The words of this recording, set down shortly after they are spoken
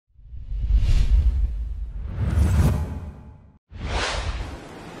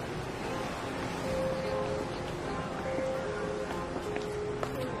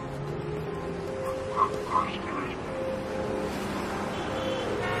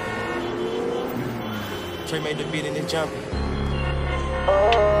Trey made the beat and it jumping.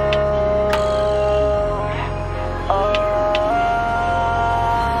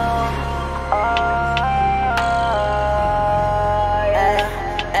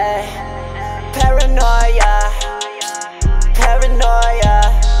 Paranoia, paranoia,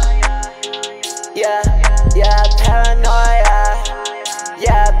 yeah, paranoia,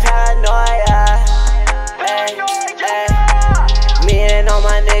 paranoia, Me and all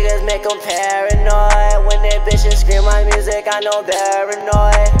my niggas make them paranoid. When they bitches scream my music, I know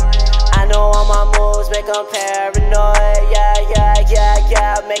paranoid. I know all my moves make them paranoid.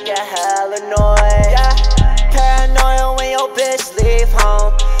 Yeah, make a hella noise. Yeah, paranoia when your bitch leave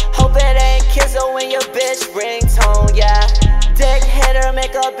home. Hope it ain't kiss her when your bitch ringtone, yeah. Dick hit her,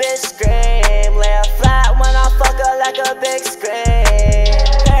 make a bitch scream. Lay her flat when I fuck her like a big scream.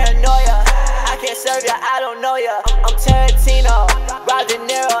 Paranoia, I can't serve ya, I don't know ya. I'm Tarantino, Rob De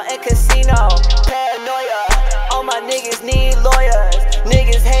Niro in casino. Paranoia, all my niggas need lawyers.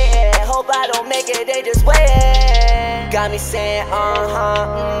 Niggas hating, hope I don't make it, they just waiting. Got me saying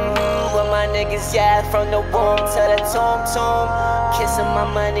with my niggas, yeah, from the womb to the tomb. Kissing my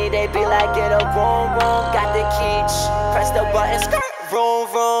money, they be like, get a room. Got the key, press the button, skirt,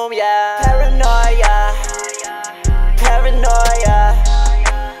 vroom, yeah. Paranoia, paranoia,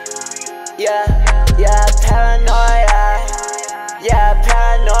 yeah, paranoia,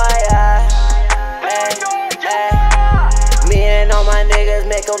 paranoia. Me and all my niggas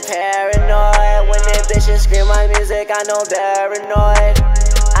make them paranoid. When they bitches scream my music, I know paranoid.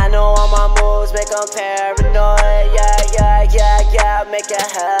 I know all my moves make them paranoid. Yeah, make a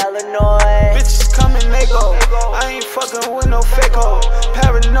hella noise. Bitches come and they go. I ain't fucking with no fake hoe.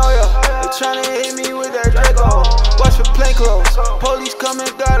 Paranoia, they tryna hit me with that Draco. Watch for plain clothes. Police coming,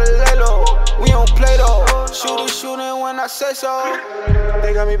 gotta lay low. We don't play though. Shooting when I say so.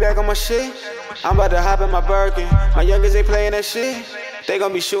 They got me back on my shit. I'm about to hop in my Birkin. My youngers ain't playing that shit. They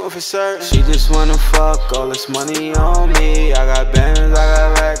gon' be shooting for certain. She just wanna fuck, all this money on me. I got bands, I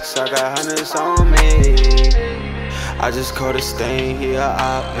got racks, I got hundreds on me. I just caught a stain, he a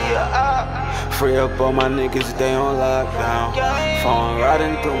op. Free up all my niggas, they on lockdown. Phone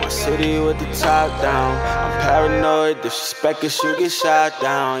riding through my city with the top down. I'm paranoid, disrespect it, you get shot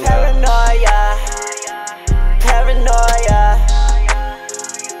down. Paranoia, paranoia,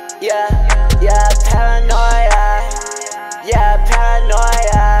 yeah, paranoia,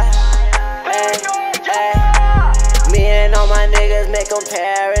 paranoia. Me and all my niggas make them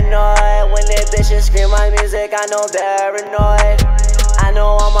paranoid. When they bitches scream my music, I know paranoid. I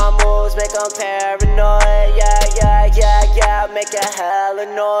know all my moves make them paranoid. Yeah, make a hella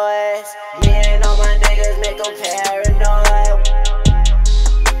noise. Me and all my niggas make them paranoid.